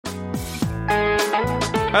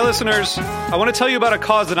Hi, listeners. I want to tell you about a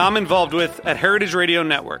cause that I'm involved with at Heritage Radio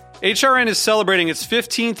Network. HRN is celebrating its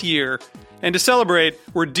 15th year, and to celebrate,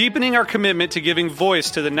 we're deepening our commitment to giving voice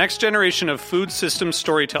to the next generation of food system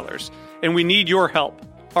storytellers, and we need your help.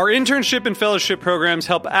 Our internship and fellowship programs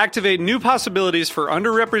help activate new possibilities for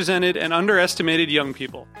underrepresented and underestimated young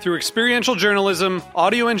people through experiential journalism,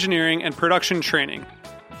 audio engineering, and production training.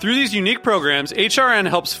 Through these unique programs, HRN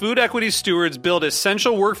helps food equity stewards build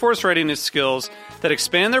essential workforce readiness skills that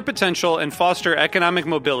expand their potential and foster economic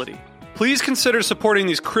mobility. Please consider supporting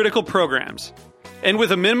these critical programs. And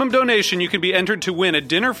with a minimum donation, you can be entered to win a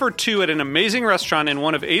dinner for two at an amazing restaurant in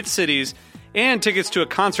one of 8 cities and tickets to a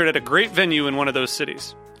concert at a great venue in one of those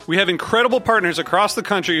cities. We have incredible partners across the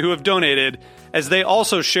country who have donated, as they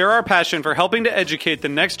also share our passion for helping to educate the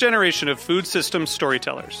next generation of food system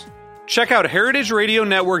storytellers. Check out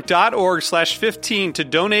heritageradionetwork.org/15 to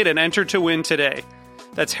donate and enter to win today.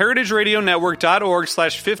 That's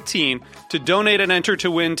heritageradionetwork.org/15 to donate and enter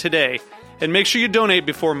to win today. And make sure you donate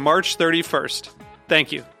before March 31st.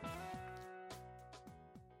 Thank you.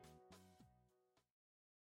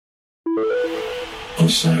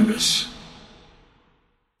 Osiris.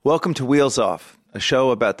 Welcome to Wheels Off, a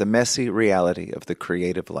show about the messy reality of the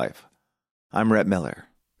creative life. I'm Rhett Miller.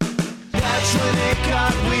 That's when it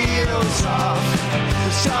got wheels off.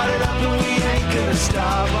 We started up and we ain't gonna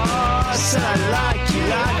stop. Oh, said I like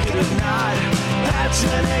it or not. That's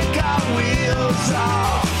when it got wheels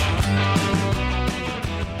off.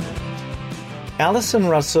 Allison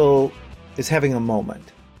Russell is having a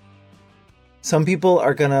moment. Some people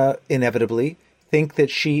are going to inevitably think that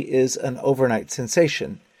she is an overnight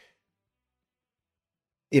sensation.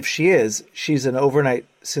 If she is, she's an overnight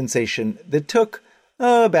sensation that took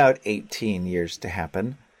about 18 years to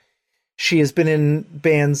happen. She has been in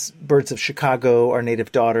bands Birds of Chicago, Our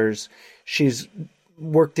Native Daughters. She's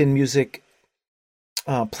worked in music,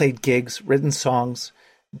 played gigs, written songs,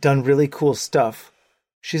 done really cool stuff.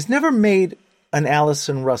 She's never made an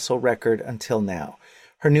Allison Russell record until now.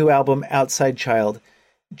 Her new album, Outside Child,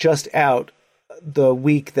 just out the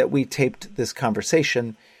week that we taped this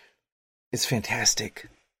conversation, is fantastic.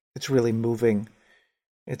 It's really moving.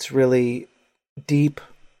 It's really deep,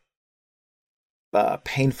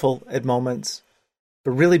 painful at moments,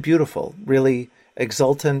 but really beautiful, really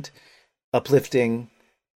exultant, uplifting,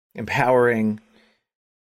 empowering.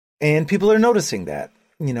 And people are noticing that,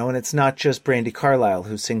 you know, and it's not just Brandi Carlile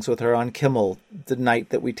who sings with her on Kimmel the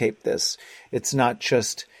night that we taped this. It's not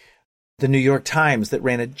just the New York Times that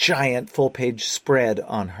ran a giant full-page spread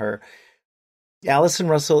on her. Allison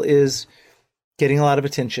Russell is getting a lot of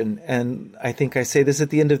attention, and I think I say this at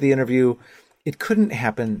the end of the interview, it couldn't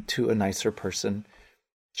happen to a nicer person.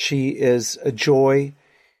 She is a joy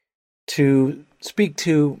to speak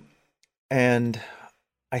to, and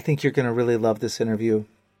I think you're going to really love this interview.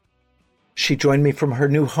 She joined me from her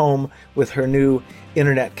new home with her new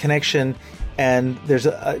internet connection, and there's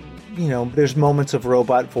there's moments of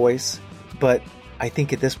robot voice, but I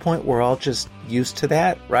think at this point we're all just used to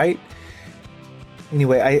that, right?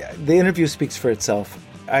 Anyway, the interview speaks for itself.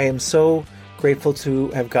 I am so grateful to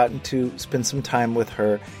have gotten to spend some time with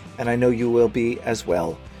her, and I know you will be as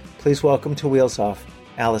well. Please welcome to Wheels Off,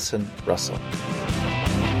 Allison Russell.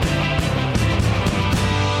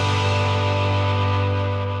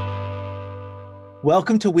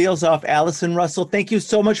 Welcome to Wheels Off, Allison Russell. Thank you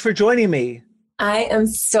so much for joining me. I am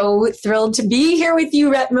so thrilled to be here with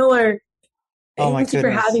you, Rhett Miller. Thank you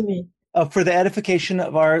for having me. For the edification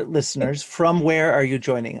of our listeners, from where are you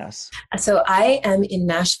joining us? So I am in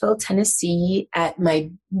Nashville, Tennessee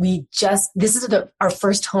this is our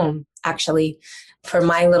first home, actually, for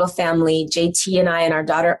my little family, JT and I and our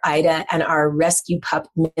daughter, Ida, and our rescue pup,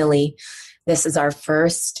 Millie. This is our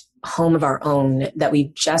first home of our own that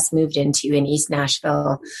we've just moved into in East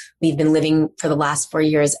Nashville. We've been living for the last 4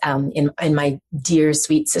 years in my dear,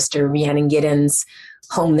 sweet sister, Rhiannon Giddens'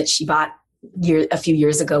 home that she bought a few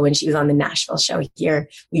years ago when she was on the Nashville show here.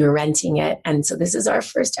 We were renting it. And so this is our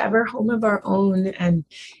first ever home of our own. And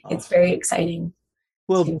it's very exciting.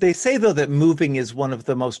 Well, they say, though, that moving is one of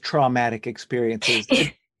the most traumatic experiences.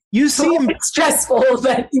 It's stressful,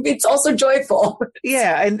 but it's also joyful.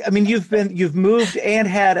 Yeah. And I mean, you've moved and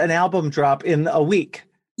had an album drop in a week.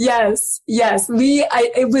 Yes.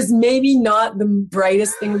 It was maybe not the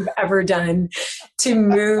brightest thing we've ever done to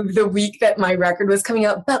move the week that my record was coming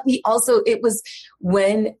out, but it was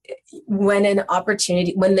when an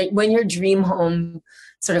opportunity, when your dream home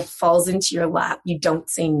sort of falls into your lap, you don't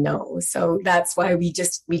say no. So that's why we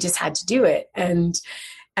just had to do it. And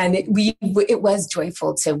it was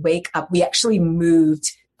joyful to wake up. We actually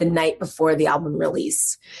moved the night before the album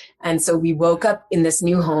release. And so we woke up in this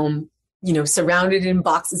new home surrounded in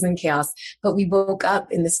boxes and chaos. But we woke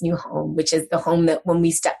up in this new home, which is the home that when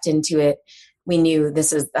we stepped into it, we knew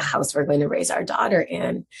this is the house we're going to raise our daughter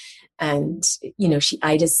in. And,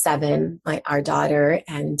 Ida's 7, our daughter,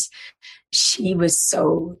 and she was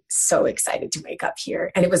so, so excited to wake up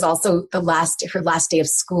here. And it was also her last day of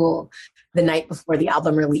school, the night before the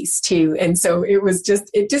album release too. And so it was just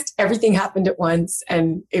everything happened at once,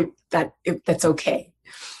 and that's okay.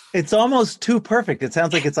 It's almost too perfect. It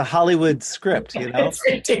sounds like it's a Hollywood script, It's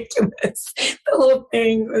ridiculous. The whole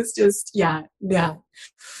thing was just,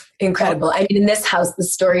 incredible. I mean, in this house, the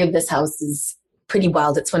story of this house is pretty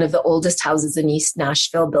wild. It's one of the oldest houses in East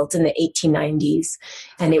Nashville, built in the 1890s.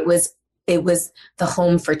 And it was the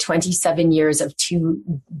home for 27 years of 2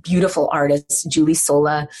 beautiful artists, Julie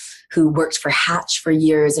Sola, who worked for Hatch for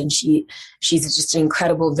years. And she's just an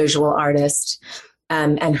incredible visual artist.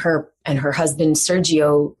 And her husband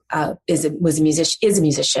Sergio is a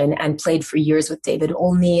musician and played for years with David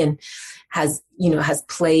Olney, and has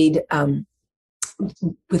played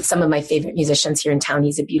with some of my favorite musicians here in town.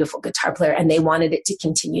 He's a beautiful guitar player, and they wanted it to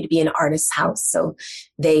continue to be an artist's house, so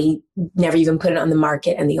they never even put it on the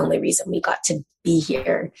market. And the only reason we got to be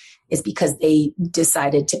here is because they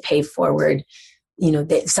decided to pay forward.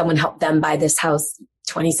 Someone helped them buy this house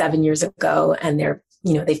 27 years ago, and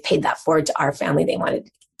they've paid that forward to our family. They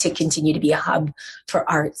wanted to continue to be a hub for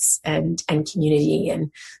arts and community.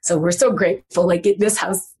 And so we're so grateful. This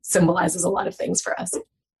house symbolizes a lot of things for us.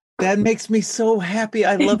 That makes me so happy.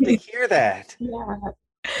 I love to hear that. Yeah.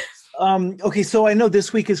 Okay, so I know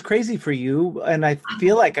this week is crazy for you, and I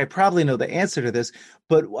feel like I probably know the answer to this,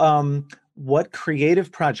 but what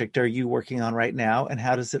creative project are you working on right now, and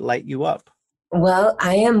how does it light you up? Well,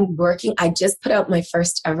 I just put out my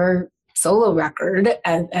first ever solo record,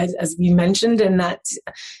 as we mentioned, and that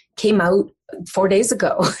came out 4 days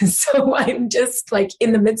ago. So I'm just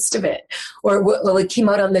in the midst of it, or it came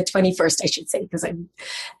out on the 21st, I should say, because I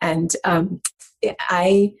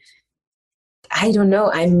don't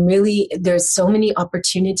know. There's so many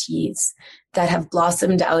opportunities that have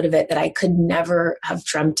blossomed out of it that I could never have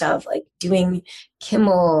dreamt of, like doing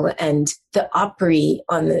Kimmel and the Opry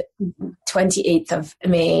on the 28th of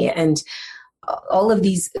May, and all of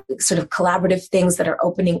these sort of collaborative things that are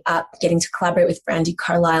opening up, getting to collaborate with Brandi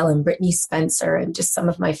Carlile and Brittany Spencer and just some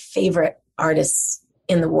of my favorite artists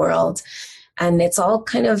in the world. And it's all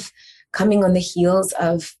kind of coming on the heels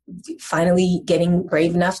of finally getting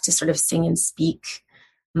brave enough to sort of sing and speak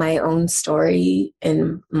my own story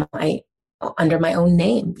under my own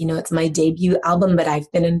name. It's my debut album, but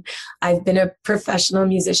I've been a professional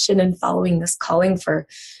musician and following this calling for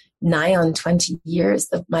nigh on 20 years.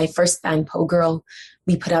 My first band, Po Girl,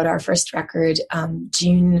 we put out our first record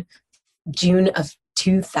June of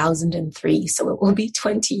 2003. So it will be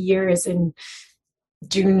 20 years in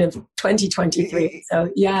June of 2023.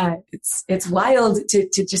 So yeah, it's wild to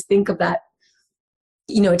just think of that.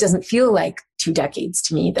 It doesn't feel like 2 decades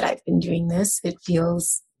to me that I've been doing this. It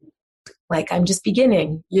feels like I'm just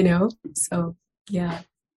beginning, So yeah.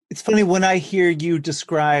 It's funny when I hear you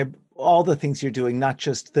describe all the things you're doing, not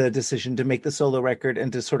just the decision to make the solo record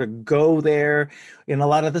and to sort of go there in a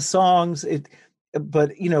lot of the songs,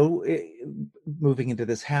 but moving into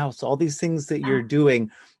this house, all these things that you're doing,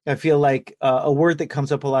 I feel like a word that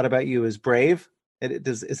comes up a lot about you is brave.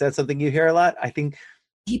 Is that something you hear a lot? I think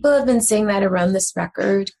people have been saying that around this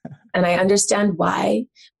record, and I understand why,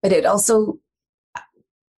 but it also,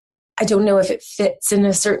 I don't know if it fits in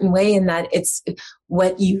a certain way, in that it's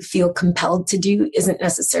what you feel compelled to do isn't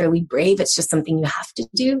necessarily brave. It's just something you have to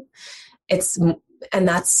do. And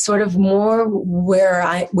that's sort of more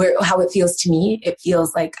how it feels to me. It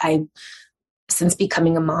feels like since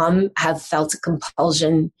becoming a mom, have felt a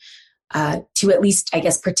compulsion to at least, I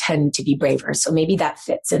guess, pretend to be braver. So maybe that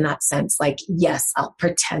fits in that sense. Yes, I'll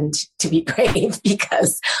pretend to be brave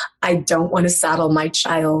because I don't want to saddle my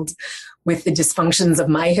child with the dysfunctions of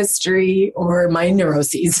my history or my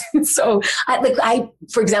neuroses. So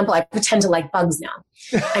for example, I pretend to like bugs now.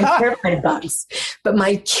 I'm terrified of bugs, but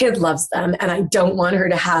my kid loves them and I don't want her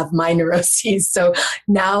to have my neuroses. So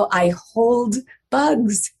now I hold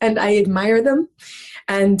bugs and I admire them.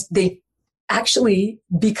 And they actually,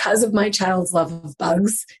 because of my child's love of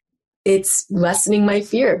bugs, it's lessening my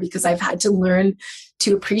fear because I've had to learn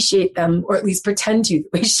to appreciate them, or at least pretend to, the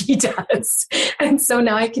way she does. And so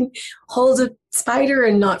now I can hold a spider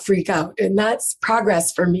and not freak out. And that's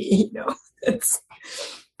progress for me,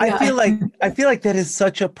 I feel like that is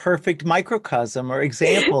such a perfect microcosm or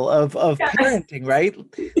example of parenting, right?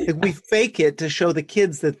 Like we fake it to show the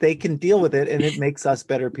kids that they can deal with it, and it makes us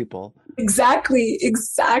better people. Exactly.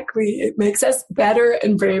 It makes us better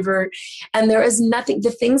and braver. And there is nothing,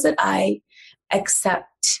 the things that I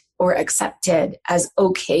accept or accepted as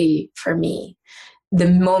okay for me, the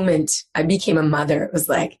moment I became a mother, it was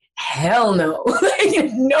like, hell no,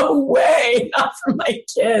 like, no way, not for my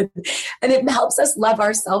kid. And it helps us love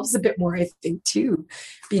ourselves a bit more, I think, too,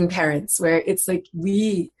 being parents, where it's like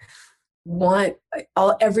we want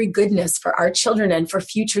every goodness for our children and for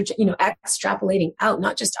future, extrapolating out,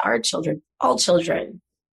 not just our children,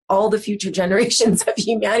 all the future generations of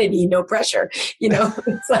humanity, no pressure,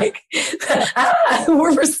 it's like,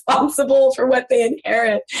 we're responsible for what they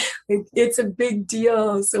inherit. It's a big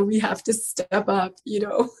deal. So we have to step up,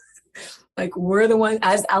 like we're the one,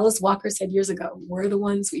 as Alice Walker said years ago, we're the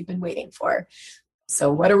ones we've been waiting for.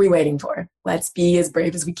 So what are we waiting for? Let's be as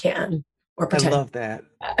brave as we can, or pretend. I love that.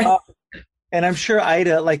 And I'm sure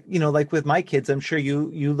Ida, like with my kids, I'm sure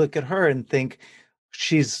you look at her and think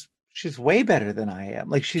she's way better than I am.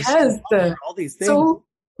 Like she's all these things. So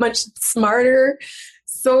much smarter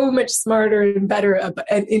and better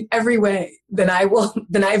in every way than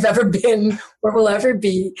I've ever been or will ever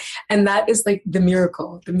be. And that is like the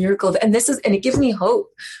miracle. And it gives me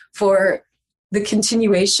hope for the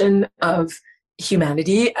continuation of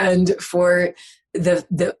humanity and for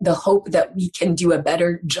the hope that we can do a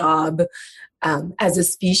better job as a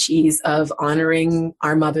species of honoring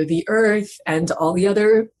our mother, the earth, and all the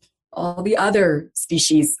other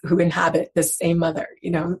species who inhabit the same mother,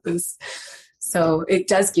 So it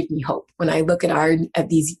does give me hope when I look at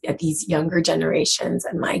these younger generations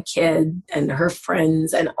and my kid and her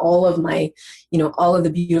friends and all of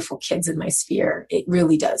the beautiful kids in my sphere. It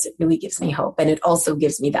really does. It really gives me hope. And it also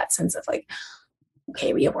gives me that sense of like,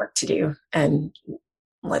 okay, we have work to do, and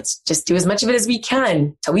let's just do as much of it as we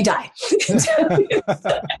can till we die.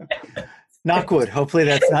 Knock wood. Hopefully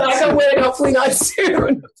that's not knock on wood. Hopefully not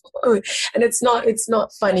soon. And it's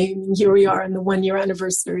not funny. Here we are on the 1 year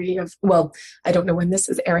anniversary of, well, I don't know when this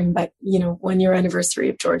is airing, but 1 year anniversary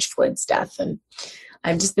of George Floyd's death. And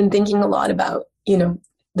I've just been thinking a lot about,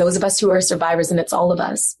 those of us who are survivors, and it's all of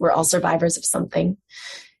us, we're all survivors of something.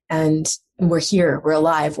 And we're here, we're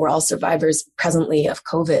alive, we're all survivors presently of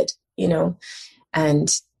COVID, and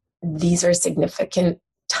these are significant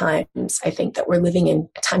times, I think, that we're living in,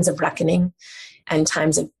 times of reckoning and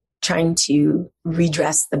times of trying to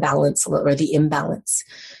redress the balance or the imbalance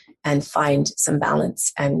and find some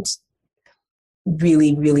balance and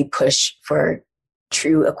really, really push for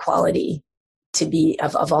true equality to be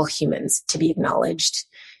of all humans to be acknowledged.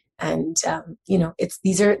 And,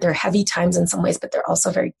 they're heavy times in some ways, but they're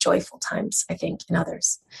also very joyful times, I think, in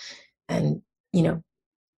others. And,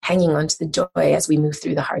 hanging on to the joy as we move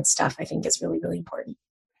through the hard stuff, I think is really, really important.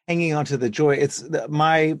 Hanging on to the joy. It's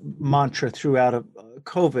my mantra throughout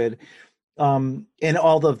COVID, and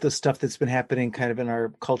all of the stuff that's been happening kind of in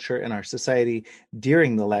our culture and our society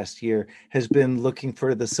during the last year has been looking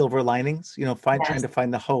for the silver linings, trying to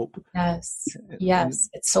find the hope. Yes.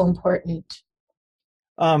 It's so important.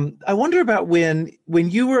 I wonder about when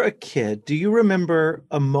you were a kid, do you remember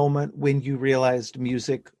a moment when you realized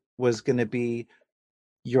music was going to be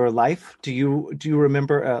your life? Do you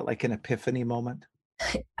remember like an epiphany moment?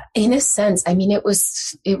 In a sense, I mean, it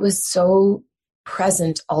was so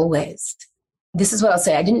present always. This is what I'll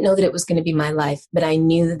say. I didn't know that it was going to be my life, but I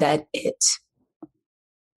knew that it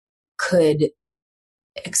could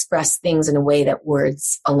express things in a way that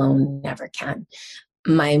words alone never can.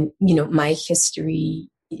 My history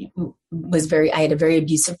was I had a very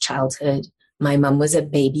abusive childhood. My mom was a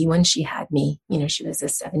baby when she had me. She was a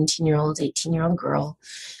 17-year-old, 18-year-old girl.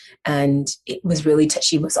 And it was really,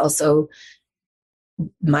 she was also,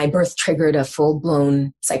 my birth triggered a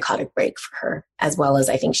full-blown psychotic break for her, as well as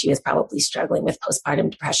I think she was probably struggling with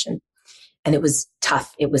postpartum depression. And it was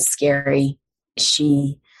tough. It was scary.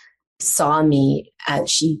 She saw me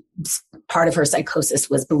as part of her psychosis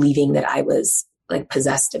was believing that I was like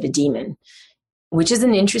possessed of a demon, which is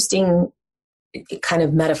an interesting kind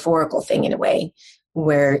of metaphorical thing in a way,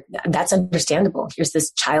 where that's understandable. Here's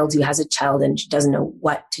this child who has a child and she doesn't know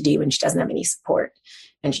what to do and she doesn't have any support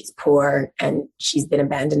and she's poor and she's been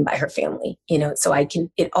abandoned by her family, so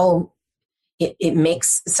it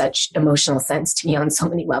makes such emotional sense to me on so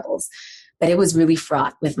many levels. But it was really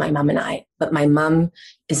fraught with my mom and I. But my mom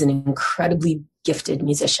is an incredibly gifted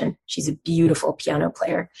musician. She's a beautiful piano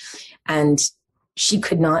player. And she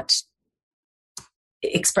could not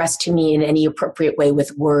express to me in any appropriate way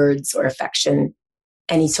with words or affection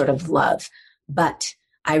any sort of love. But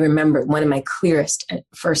I remember one of my clearest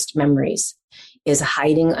first memories is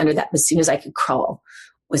hiding under that, as soon as I could crawl,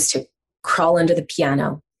 was to crawl under the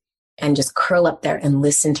piano and just curl up there and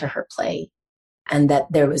listen to her play. And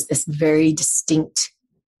that there was this very distinct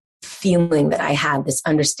feeling that I had, this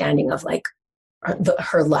understanding of like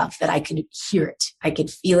her love, that I could hear it. I could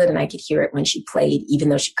feel it and I could hear it when she played, even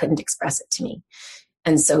though she couldn't express it to me.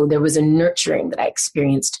 And so there was a nurturing that I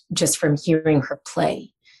experienced just from hearing her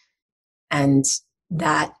play. And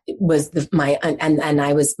that was my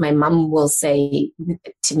mom will say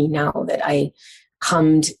to me now that I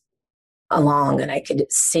hummed along and I could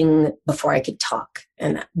sing before I could talk.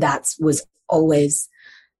 And that was always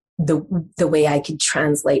the way I could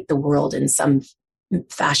translate the world in some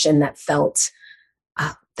fashion that felt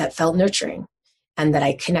nurturing and that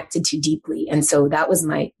I connected to deeply. And so that was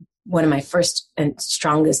one of my first and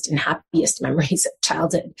strongest and happiest memories of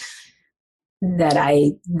childhood.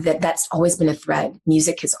 That's always been a thread.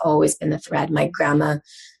 Music has always been a thread. My grandma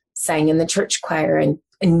sang in the church choir and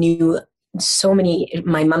knew so many.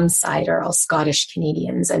 My mom's side are all Scottish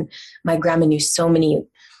Canadians, and my grandma knew so many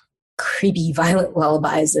creepy, violent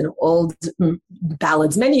lullabies and old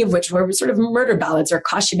ballads, many of which were sort of murder ballads or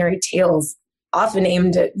cautionary tales, often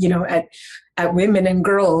aimed at women and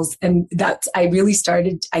girls. And I really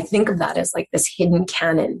started. I think of that as like this hidden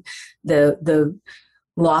canon, the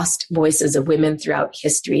lost voices of women throughout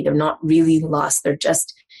history. They're not really lost. They're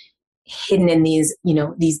just hidden in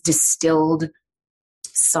these distilled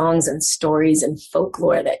songs and stories and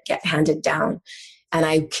folklore that get handed down. And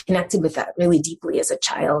I connected with that really deeply as a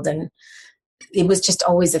child. And it was just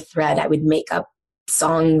always a thread. I would make up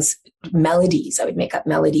melodies. I would make up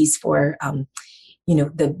melodies for,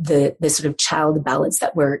 the sort of child ballads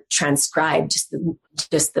that were transcribed, just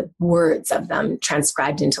the words of them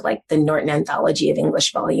transcribed into like the Norton Anthology of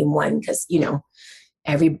English Volume 1, because,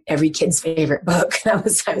 every kid's favorite book. I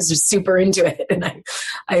was just super into it. And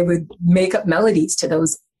I would make up melodies to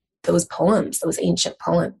those poems, those ancient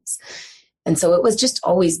poems. And so it was just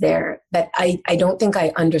always there. But I don't think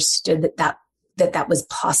I understood that was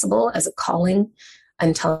possible as a calling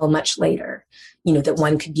until much later. That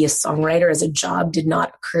one could be a songwriter as a job did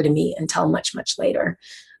not occur to me until much, much later.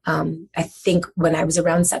 I think when I was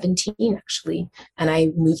around 17, actually, and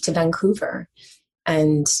I moved to Vancouver,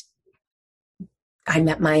 and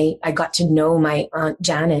I got to know my Aunt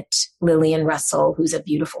Janet, Lillian Russell, who's a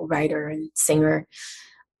beautiful writer and singer,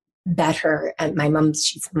 better. And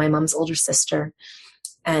she's my mom's older sister.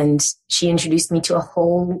 And she introduced me to a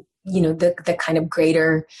whole, the kind of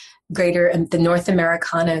greater the North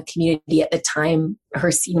Americana community at the time.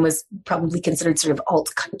 Her scene was probably considered sort of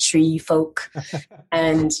alt country folk.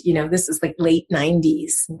 And, this is like late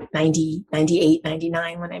 90s, 90, 98,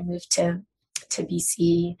 99 when I moved to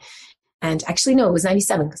BC. And actually, no, it was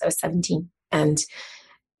 97 because I was 17. And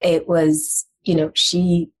it was,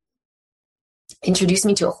 she introduced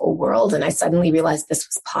me to a whole world. And I suddenly realized this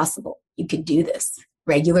was possible. You could do this.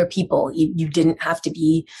 Regular people. You didn't have to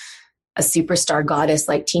be a superstar goddess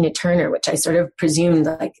like Tina Turner, which I sort of presumed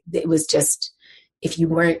like it was just, if you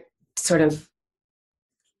weren't sort of,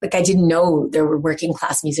 like I didn't know there were working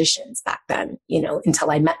class musicians back then, until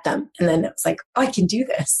I met them. And then it was like, oh, I can do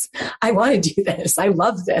this. I want to do this. I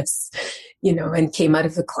love this, and came out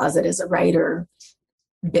of the closet as a writer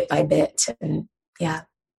bit by bit. And yeah.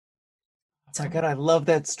 Oh my God, I love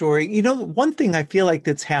that story. One thing I feel like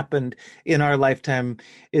that's happened in our lifetime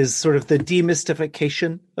is sort of the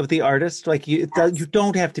demystification of the artist. Like you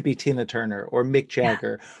don't have to be Tina Turner or Mick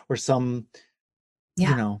Jagger or some,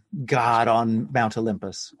 god on Mount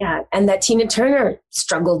Olympus. Yeah. And that Tina Turner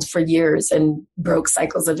struggled for years and broke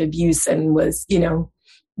cycles of abuse and was, did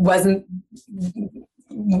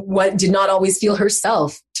not always feel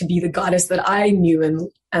herself to be the goddess that I knew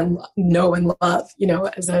and know and love,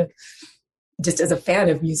 as a fan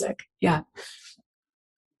of music. Yeah.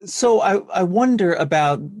 So I wonder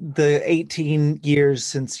about the 18 years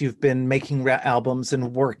since you've been making albums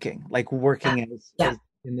and working as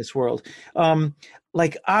in this world.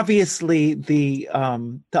 Obviously the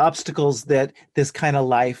obstacles that this kind of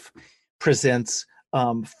life presents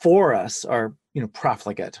for us are,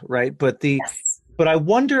 profligate, right? But but I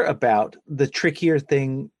wonder about the trickier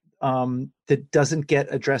thing that doesn't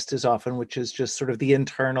get addressed as often, which is just sort of the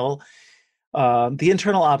internal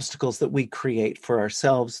obstacles that we create for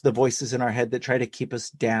ourselves, the voices in our head that try to keep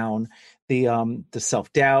us down, the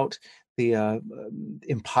self-doubt, the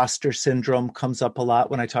imposter syndrome comes up a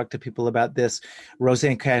lot when I talk to people about this.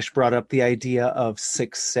 Roseanne Cash brought up the idea of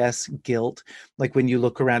success guilt, like when you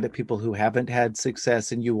look around at people who haven't had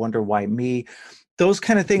success and you wonder, why me? Those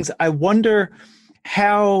kind of things. I wonder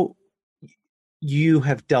how you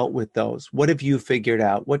have dealt with those? What have you figured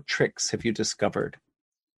out? What tricks have you discovered?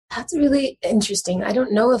 That's really interesting. I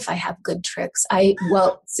don't know if I have good tricks.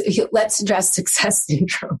 Let's address success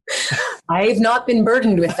syndrome. I've not been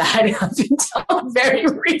burdened with that up until very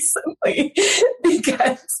recently,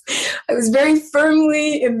 because I was very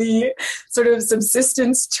firmly in the sort of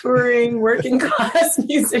subsistence touring, working class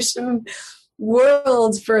musician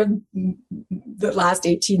world for the last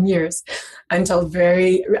 18 years until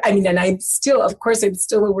and I'm still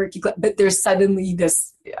a working class, but there's suddenly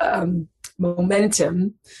this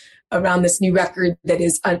momentum around this new record that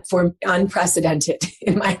is unprecedented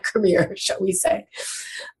in my career, shall we say.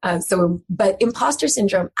 But imposter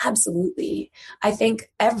syndrome, absolutely. I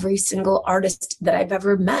think every single artist that I've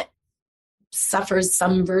ever met suffers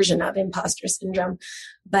some version of imposter syndrome.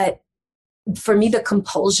 But for me, the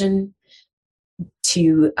compulsion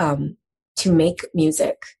to make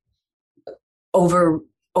music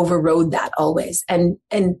overrode that always. And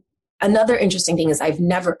another interesting thing is I've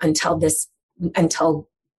never until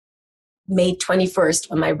May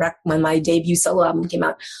 21st when my debut solo album came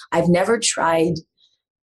out, I've never tried.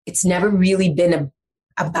 It's never really been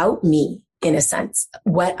about me, in a sense,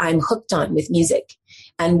 what I'm hooked on with music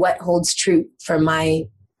and what holds true for my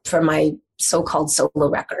so-called solo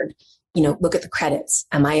record. Look at the credits.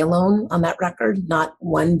 Am I alone on that record? Not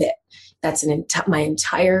one bit. That's my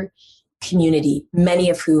entire community, many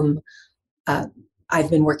of whom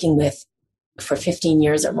I've been working with for 15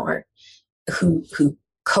 years or more, who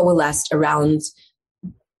coalesced around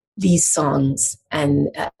these songs and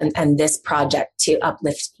this project to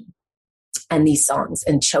uplift me and these songs,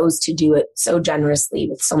 and chose to do it so generously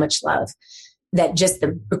with so much love that just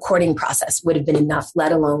the recording process would have been enough,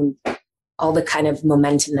 let alone all the kind of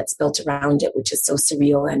momentum that's built around it, which is so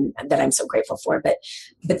surreal and that I'm so grateful for. But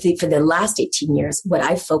for the last 18 years, what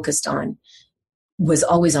I focused on was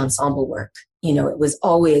always ensemble work. It was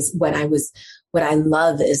always what I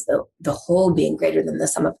love is the whole being greater than the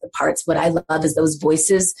sum of the parts. What I love is those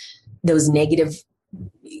voices, those negative,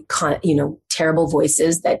 terrible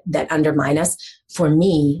voices that undermine us. For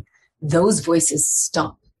me, those voices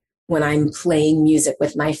stop when I'm playing music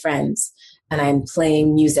with my friends and I'm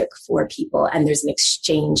playing music for people and there's an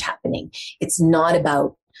exchange happening. It's not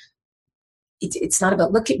about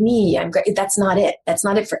look at me, I'm great. That's not it. That's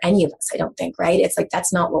not it for any of us, I don't think, right? It's like,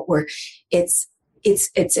 that's not what it's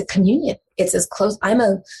a communion. It's as close. I'm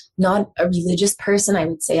not a religious person. I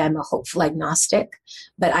would say I'm a hopeful agnostic,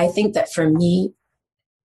 but I think that for me,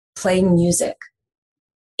 playing music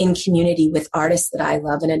in community with artists that I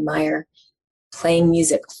love and admire, playing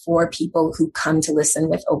music for people who come to listen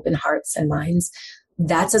with open hearts and minds,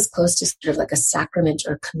 that's as close to sort of like a sacrament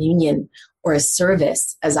or communion or a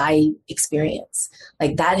service as I experience.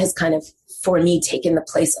 Like, that has kind of, for me, taken the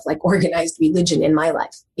place of like organized religion in my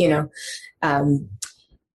life.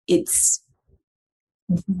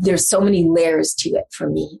 There's so many layers to it for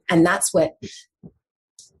me. And that's what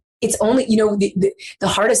it's only, the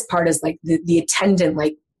hardest part is like the attendant,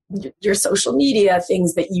 like your social media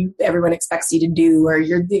things that everyone expects you to do, or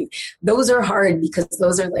those are hard because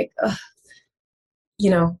those are like,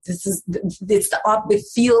 it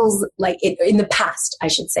feels like it in the past, I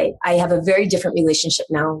should say. I have a very different relationship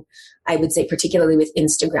now, I would say, particularly with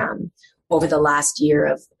Instagram over the last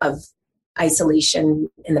year of isolation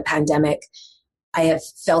in the pandemic. I have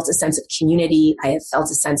felt a sense of community. I have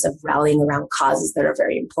felt a sense of rallying around causes that are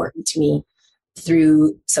very important to me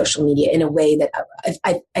through social media in a way that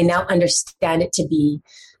I now understand it to be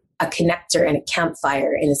a connector and a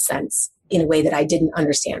campfire, in a sense, in a way that I didn't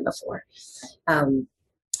understand before.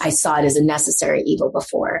 I saw it as a necessary evil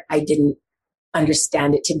before. I didn't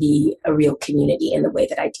understand it to be a real community in the way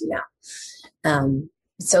that I do now.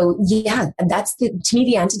 So yeah, that's to me,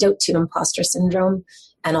 the antidote to imposter syndrome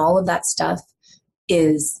and all of that stuff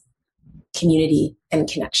is community and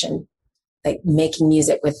connection, like making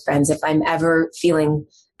music with friends. If I'm ever feeling,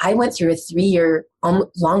 I went through a 3-year,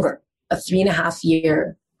 longer, a 3.5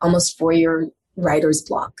 year, almost 4-year writer's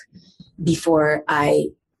block before I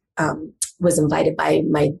was invited by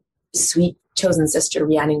my sweet chosen sister,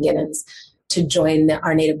 Rhiannon Giddens, to join the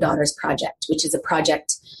Our Native Daughters Project, which is a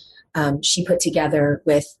project she put together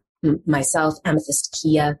with myself, Amethyst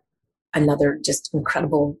Kia, another just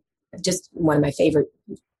incredible, just one of my favorite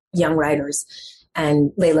young writers,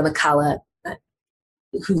 and Layla McCalla,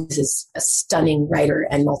 who's a stunning writer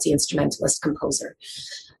and multi-instrumentalist composer.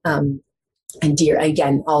 And dear,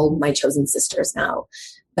 again, all my chosen sisters now.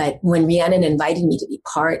 But when Rhiannon invited me to be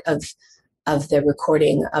part of the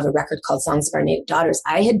recording of a record called Songs of Our Native Daughters,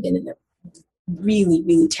 I had been in a really,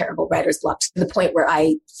 really terrible writer's block to the point where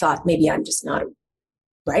I thought maybe I'm just not a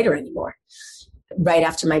writer anymore. right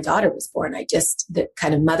after my daughter was born. The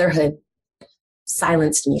kind of motherhood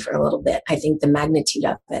silenced me for a little bit. I think the magnitude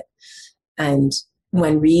of it. And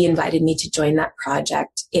when Ree invited me to join that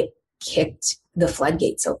project, it kicked the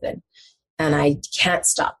floodgates open. And I can't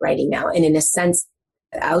stop writing now. And in a sense,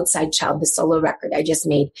 Outside Child, the solo record I just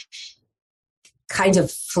made, kind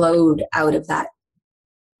of flowed out of that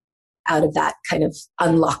kind of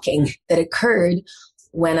unlocking that occurred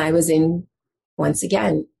when I was in, once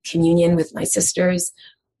again, communion with my sisters,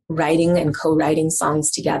 writing and co-writing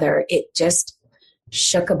songs together. It just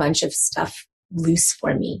shook a bunch of stuff loose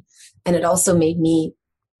for me. And it also made me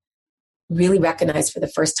really recognize for the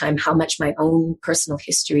first time how much my own personal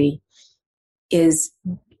history didn't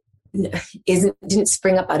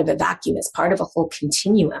spring up out of a vacuum. It's part of a whole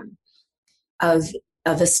continuum of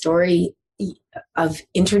a story of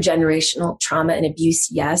intergenerational trauma and abuse,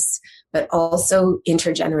 yes, but also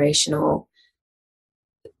intergenerational,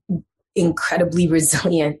 incredibly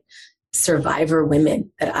resilient survivor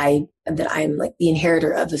women that I am like the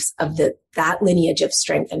inheritor of that lineage of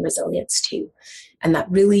strength and resilience too. And that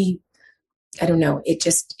really, I don't know, it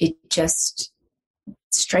just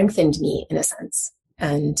strengthened me in a sense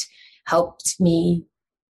and helped me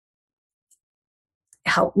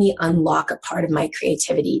unlock a part of my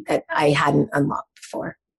creativity that I hadn't unlocked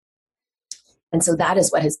before. And so that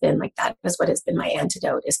is what has been my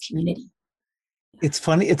antidote, is community. It's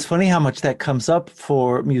funny how much that comes up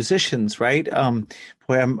for musicians, right?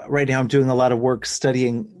 Where right now I'm doing a lot of work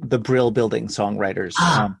studying the Brill Building songwriters.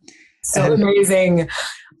 Amazing.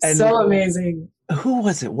 So amazing. Who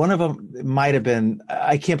was it? One of them might have been,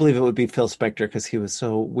 I can't believe it would be Phil Spector because he was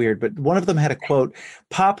so weird, but one of them had a quote,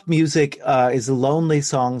 pop music is lonely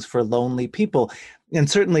songs for lonely people. And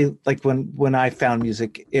certainly like when I found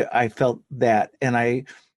music, I felt that, and I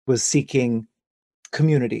was seeking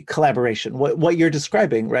community, collaboration, what you're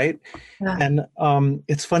describing, right? Yeah. And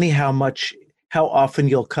it's funny how often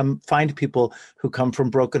you'll find people who come from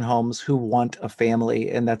broken homes who want a family,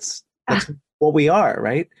 and that's what we are,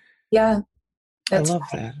 right? Yeah. I love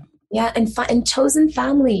that. Yeah. And chosen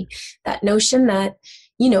family, that notion that,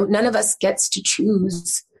 none of us gets to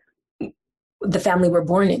choose the family we're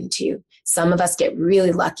born into. Some of us get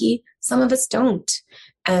really lucky. Some of us don't.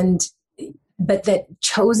 But that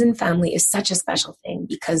chosen family is such a special thing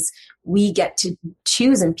because we get to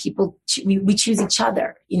choose, and we choose each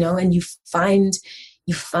other, and you find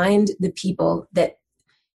the people that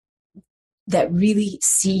really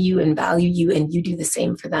see you and value you, and you do the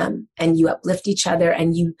same for them, and you uplift each other,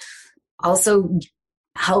 and you also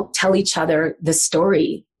help tell each other the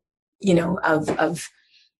story, of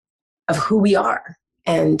who we are.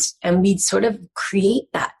 And we sort of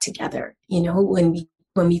create that together,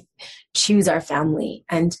 when we choose our family.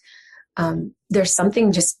 And there's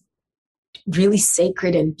something just really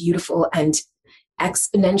sacred and beautiful and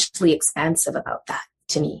exponentially expansive about that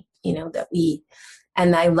to me,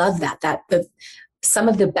 and I love that some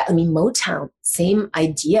of Motown, same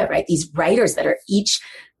idea, right? These writers that are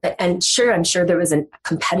I'm sure there was a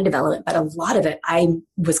competitive element, but a lot of it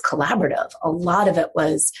was collaborative. A lot of it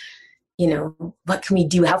was, what can we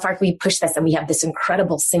do? How far can we push this? And we have this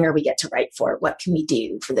incredible singer we get to write for. What can we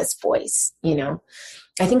do for this voice?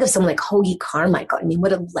 I think of someone like Hoagy Carmichael. I mean,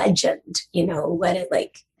 what a legend, what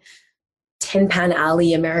a Tin Pan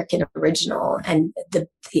Alley American original, and the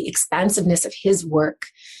expansiveness of his work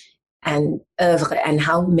and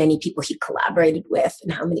how many people he collaborated with,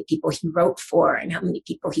 and how many people he wrote for, and how many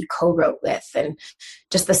people he co-wrote with, and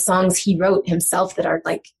just the songs he wrote himself that are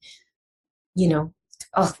like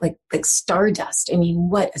Stardust. I mean,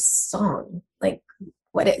 what a song!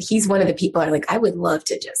 He's one of the people I would love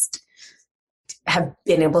to just have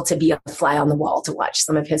been able to be a fly on the wall to watch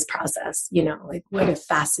some of his process. What a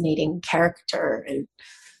fascinating character. And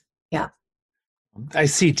yeah, I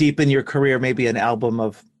see deep in your career maybe an album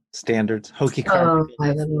of standards. Hoagy Carmichael. Oh,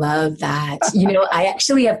 I would love that. I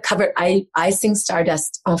actually have covered. I sing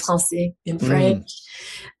Stardust en français, in French,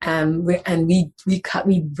 and we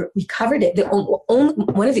covered it.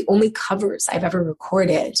 One of the only covers I've ever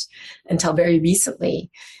recorded until very recently,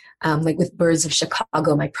 with Birds of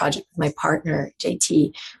Chicago, my project with my partner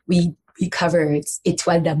JT. We covered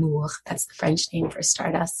Étoile d'Amour, that's the French name for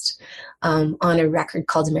Stardust, on a record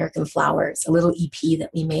called American Flowers, a little EP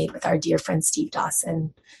that we made with our dear friend Steve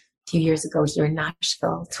Dawson a few years ago here in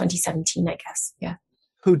Nashville, 2017, I guess. Yeah.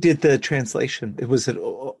 Who did the translation? Was it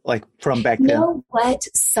from back then? You know what?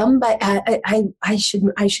 Somebody, I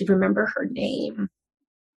should remember her name.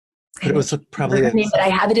 But it was probably her name, but I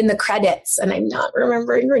have it in the credits and I'm not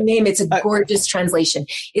remembering her name. It's a gorgeous translation.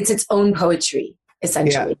 It's its own poetry,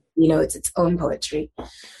 essentially. it's its own poetry.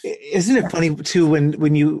 Isn't it funny too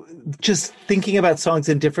when you just thinking about songs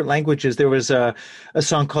in different languages? There was a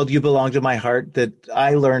song called "You Belong to My Heart" that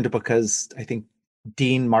I learned because I think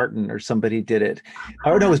Dean Martin or somebody did it.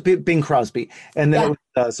 Or no, it was Bing Crosby. And then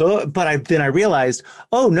then I realized,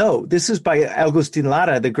 oh no, this is by Agustin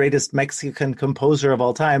Lara, the greatest Mexican composer of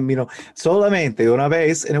all time. Solamente una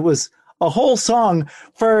vez, and it was a whole song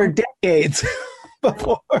for decades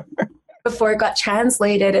before it got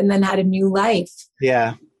translated and then had a new life.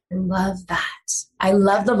 Yeah. I love that. I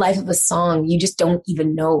love the life of a song. You just don't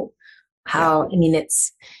even know how,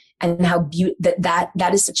 it's, and how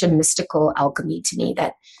that is such a mystical alchemy to me,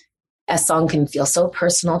 that a song can feel so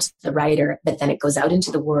personal to the writer, but then it goes out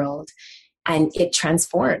into the world and it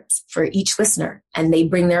transforms for each listener, and they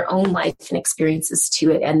bring their own life and experiences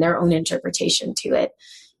to it and their own interpretation to it.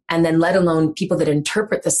 And then let alone people that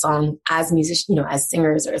interpret the song as musicians, as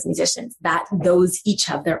singers or as musicians, that those each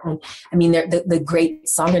have their own. They're the great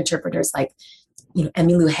song interpreters like,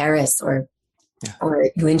 Emmylou Harris or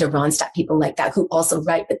Linda Ronstadt, people like that who also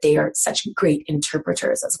write, but they are such great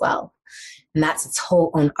interpreters as well. And that's its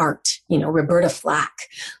whole own art. Roberta Flack,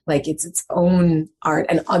 like it's its own art.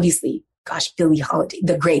 And obviously, gosh, Billie Holiday,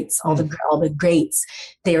 the greats, all the greats,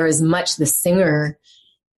 they are as much the singer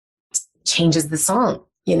changes the song.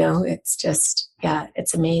 It's just,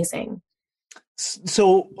 it's amazing.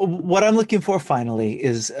 So what I'm looking for finally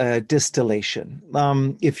is distillation.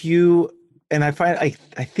 And I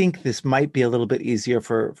think this might be a little bit easier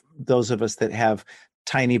for those of us that have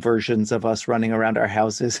tiny versions of us running around our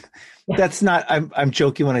houses. Yeah. That's not, I'm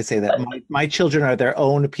joking when I say that. My children are their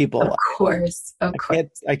own people. Of course.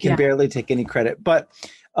 I can barely take any credit, but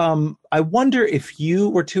I wonder if you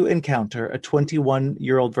were to encounter a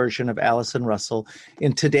 21-year-old version of Allison Russell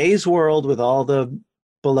in today's world with all the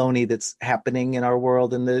baloney that's happening in our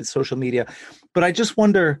world and the social media. But I just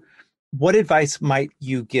wonder, what advice might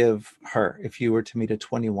you give her if you were to meet a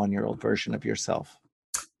 21-year-old version of yourself?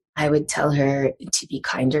 I would tell her to be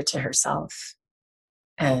kinder to herself.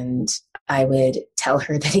 And I would tell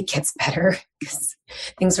her that it gets better, because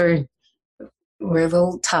things were a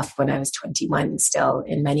little tough when I was 21 still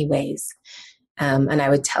in many ways. And I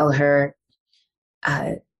would tell her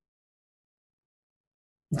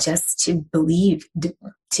just to believe,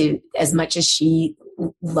 to as much as she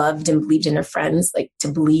loved and believed in her friends, like to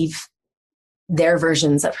believe their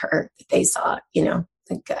versions of her that they saw,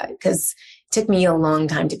 because it took me a long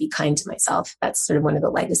time to be kind to myself. That's sort of one of the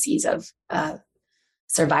legacies of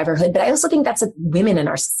survivorhood. But I also think that's women in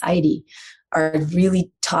our society are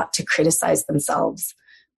really taught to criticize themselves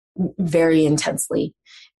very intensely,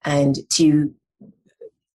 and to,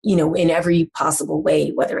 in every possible way,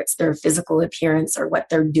 whether it's their physical appearance or what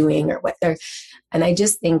they're doing or and I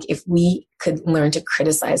just think if we could learn to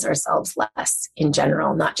criticize ourselves less in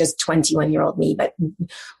general, not just 21-year-old me, but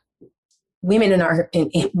women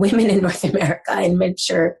women in North America, and I'm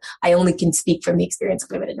sure I only can speak from the experience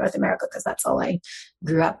of women in North America because that's all I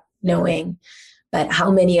grew up knowing. But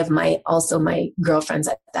how many of my girlfriends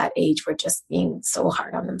at that age were just being so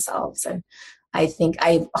hard on themselves. And I think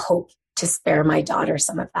I hope to spare my daughter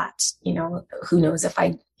some of that. Who knows if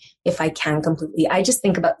I can completely. I just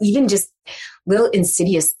think about even just little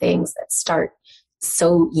insidious things that start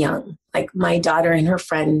so young. Like my daughter and her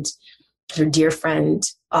dear friend,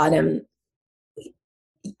 Autumn,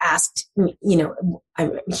 asked me,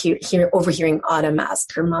 I'm overhearing Autumn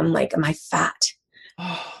ask her mom, like, am I fat?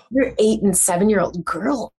 You're 8 and 7-year-old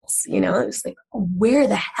girls, it's like, where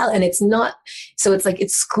the hell? And it's not, so it's like,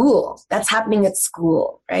 it's school. That's happening at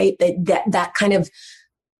school, right? That kind of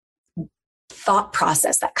thought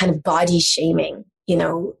process, that kind of body shaming,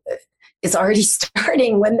 is already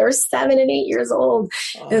starting when they're 7 and 8 years old.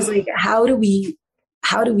 It's like, how do we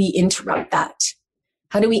interrupt that?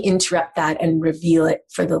 How do we interrupt that and reveal it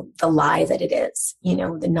for the lie that it is,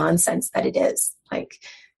 the nonsense that it is, like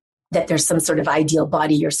that there's some sort of ideal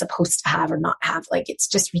body you're supposed to have or not have. Like, it's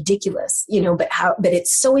just ridiculous, but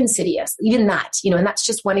it's so insidious, even that, and that's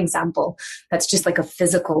just one example. That's just like a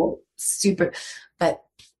physical but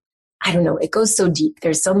I don't know. It goes so deep.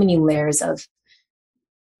 There's so many layers of,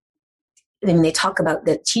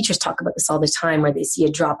 the teachers talk about this all the time, where they see a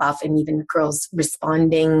drop off, and even girls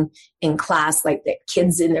responding in class, like the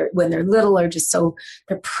kids when they're little are just so,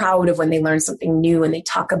 they're proud of when they learn something new and they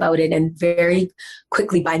talk about it. And very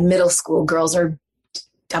quickly by middle school, girls are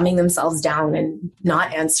dumbing themselves down and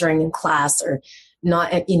not answering in class, or not,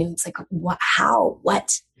 it's like, how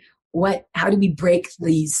do we break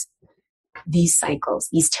these cycles,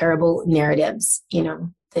 these terrible narratives,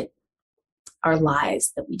 that are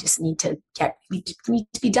lies, that we just need to we need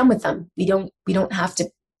to be done with them. We don't have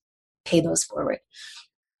to pay those forward.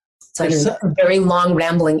 So a very long,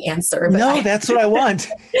 rambling answer. But no, that's what I want.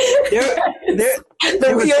 The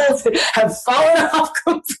wheels have fallen off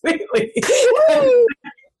completely.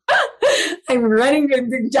 I'm running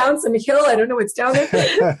down some hill. I don't know what's down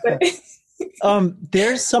there.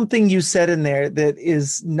 There's something you said in there that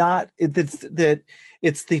is not that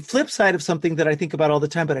it's the flip side of something that I think about all the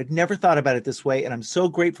time, but I'd never thought about it this way. And I'm so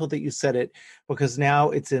grateful that you said it, because now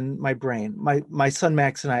it's in my brain. My son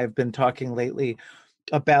Max and I have been talking lately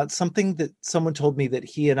about something that someone told me that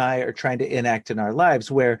he and I are trying to enact in our lives,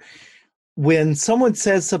 where when someone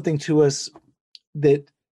says something to us that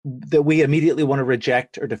we immediately want to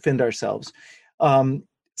reject or defend ourselves.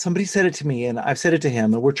 Somebody said it to me and I've said it to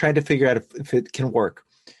him, and we're trying to figure out if it can work.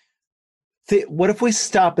 What if we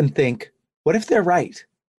stop and think, what if they're right?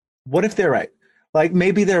 What if they're right? Like,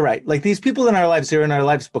 maybe they're right. Like, these people in our lives, they're in our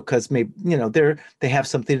lives because maybe, they have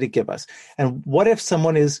something to give us. And what if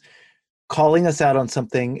someone is calling us out on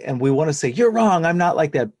something and we want to say, you're wrong, I'm not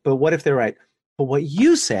like that. But what if they're right? But what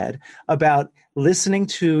you said about listening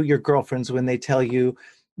to your girlfriends when they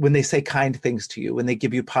say kind things to you, when they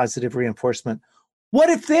give you positive reinforcement, what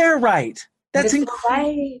if they're right? That's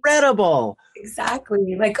incredible. Right.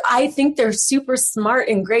 Exactly. Like, I think they're super smart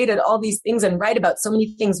and great at all these things and right about so many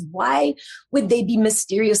things. Why would they be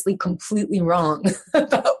mysteriously completely wrong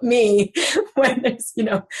about me when there's,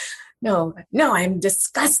 no, I'm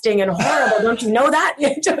disgusting and horrible. Don't you know that?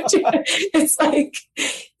 Don't you? It's like,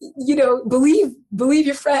 believe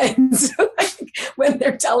your friends when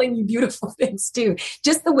they're telling you beautiful things too.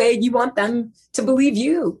 Just the way you want them to believe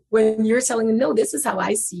you when you're telling them, no, this is how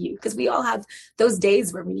I see you. Because we all have those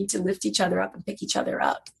days where we need to lift each other up and pick each other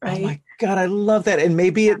up, right? Oh my God, I love that. And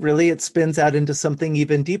maybe it spins out into something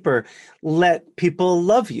even deeper. Let people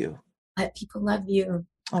love you. Let people love you.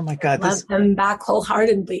 Oh my God. Love them back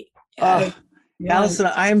wholeheartedly. Yeah. Allison,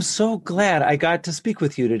 I am so glad I got to speak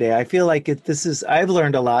with you today. I feel like I've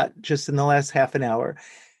learned a lot just in the last half an hour.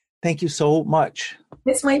 Thank you so much.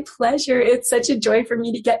 It's my pleasure. It's such a joy for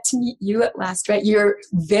me to get to meet you at last, right? Your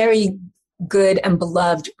very good and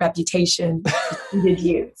beloved reputation preceded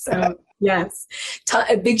you. So yes,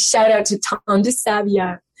 a big shout out to Tom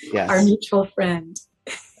DeSavia, our mutual friend.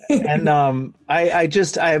 And I'm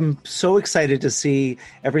so excited to see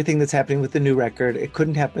everything that's happening with the new record. It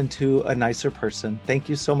couldn't happen to a nicer person. Thank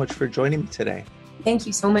you so much for joining me today. Thank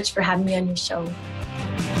you so much for having me on your show.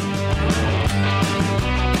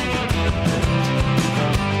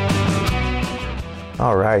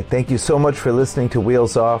 All right. Thank you so much for listening to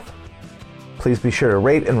Wheels Off. Please be sure to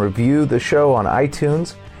rate and review the show on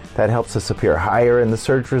iTunes. That helps us appear higher in the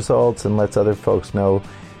search results and lets other folks know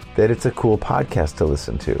that it's a cool podcast to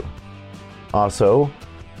listen to. Also,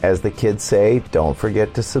 as the kids say, don't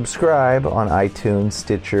forget to subscribe on iTunes,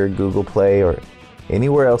 Stitcher, Google Play, or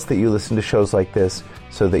anywhere else that you listen to shows like this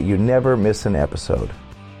so that you never miss an episode.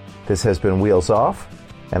 This has been Wheels Off,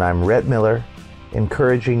 and I'm Rhett Miller,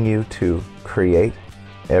 encouraging you to create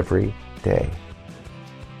every day.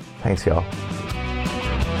 Thanks, y'all.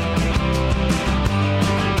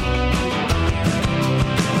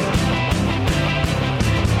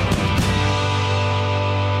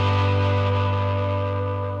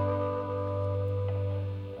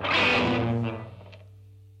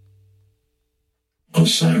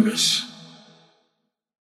 Osiris.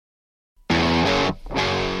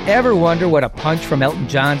 Ever wonder what a punch from Elton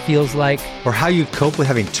John feels like? Or how you'd cope with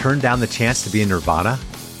having turned down the chance to be in Nirvana?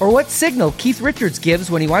 Or what signal Keith Richards gives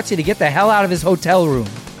when he wants you to get the hell out of his hotel room?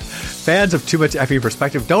 Fans of Too Much Effing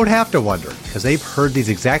Perspective don't have to wonder, because they've heard these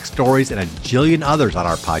exact stories and a jillion others on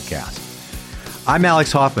our podcast. I'm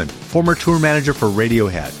Alex Hoffman, former tour manager for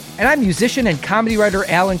Radiohead. And I'm musician and comedy writer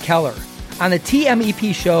Alan Keller. On the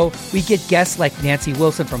TMEP show, we get guests like Nancy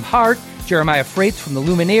Wilson from Heart, Jeremiah Freites from the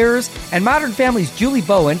Lumineers, and Modern Family's Julie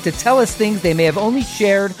Bowen to tell us things they may have only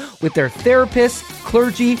shared with their therapist,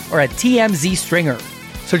 clergy, or a TMZ stringer.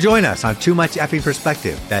 So join us on Too Much Effing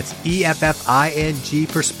Perspective. That's EFFING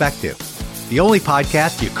Perspective. The only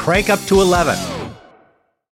podcast you crank up to 11.